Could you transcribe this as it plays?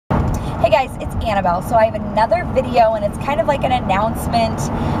guys, it's Annabelle. So I have another video, and it's kind of like an announcement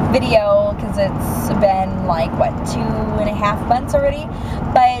video because it's been like, what, 2.5 months already?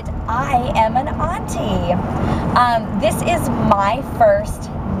 But I am an auntie. This is my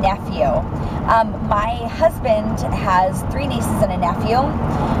first nephew. My husband has 3 nieces and a nephew,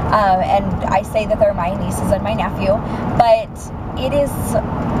 and I say that they're my nieces and my nephew, but it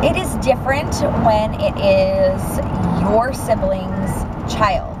is different when it is your sibling's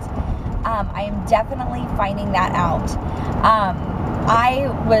child. I am definitely finding that out. I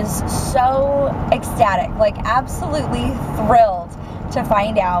was so ecstatic, like absolutely thrilled to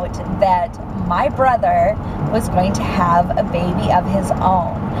find out that my brother was going to have a baby of his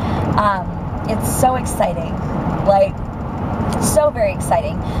own. It's so exciting, like so very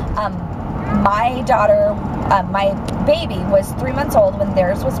exciting. My daughter, my baby was 3 months old when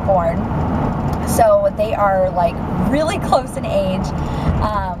theirs was born, so they are like really close in age,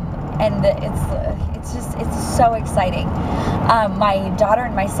 and it's so exciting. My daughter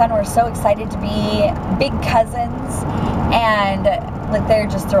and my son were so excited to be big cousins, and like they're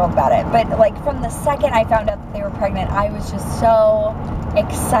just thrilled about it. But like from the second I found out that they were pregnant, I was just so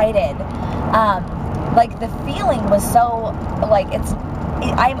excited. Like the feeling was so, like,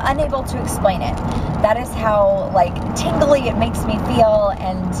 I'm unable to explain it. That is how like tingly it makes me feel.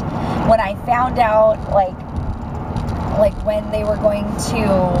 And when I found out like when they were going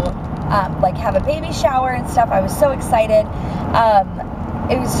to like have a baby shower and stuff, I was so excited.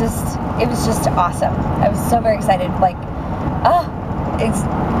 It was just awesome. I was so very excited. Like,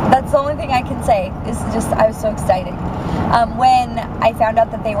 that's the only thing I can say. Is just, I was so excited. When I found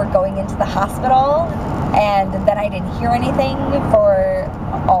out that they were going into the hospital, and then I didn't hear anything for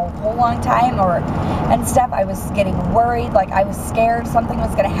a whole long time and stuff, I was getting worried. Like, I was scared something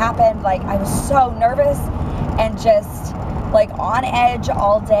was going to happen. Like, I was so nervous and just like on edge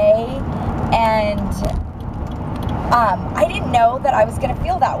all day, and I didn't know that I was going to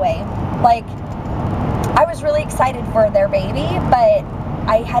feel that way. Like, I was really excited for their baby, but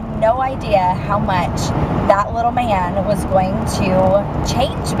I had no idea how much that little man was going to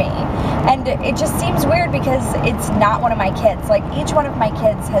change me. And it just seems weird because it's not one of my kids. Like, each one of my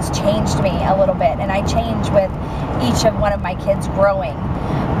kids has changed me a little bit, and I change with each of one of my kids growing.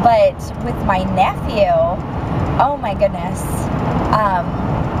 But with my nephew, oh my goodness,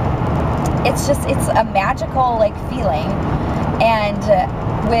 it's a magical like feeling. And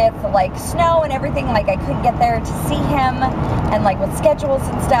with like snow and everything, like I couldn't get there to see him, and like with schedules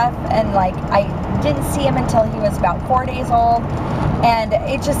and stuff, and like I didn't see him until he was about 4 days old, and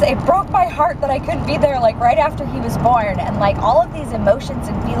it broke my heart that I couldn't be there like right after he was born. And like all of these emotions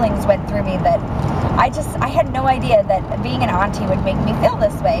and feelings went through me that I had no idea that being an auntie would make me feel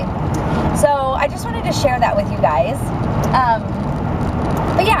this way. So I just wanted to share that with you guys.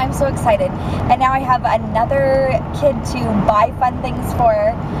 But yeah, I'm so excited. And now I have another kid to buy fun things for.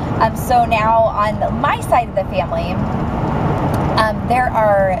 So now on my side of the family, there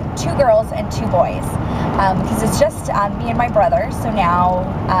are 2 girls and 2 boys. Because it's just me and my brother. So now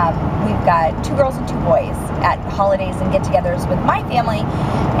we've got 2 girls and 2 boys at holidays and get-togethers with my family.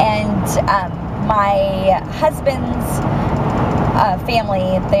 And my husband's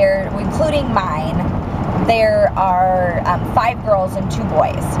family, including mine, there are 5 girls and 2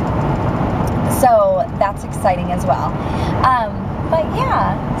 boys. So that's exciting as well. But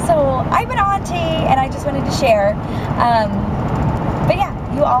yeah, so I'm an auntie, and I just wanted to share. But yeah,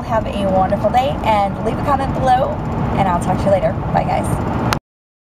 you all have a wonderful day, and leave a comment below, and I'll talk to you later. Bye, guys.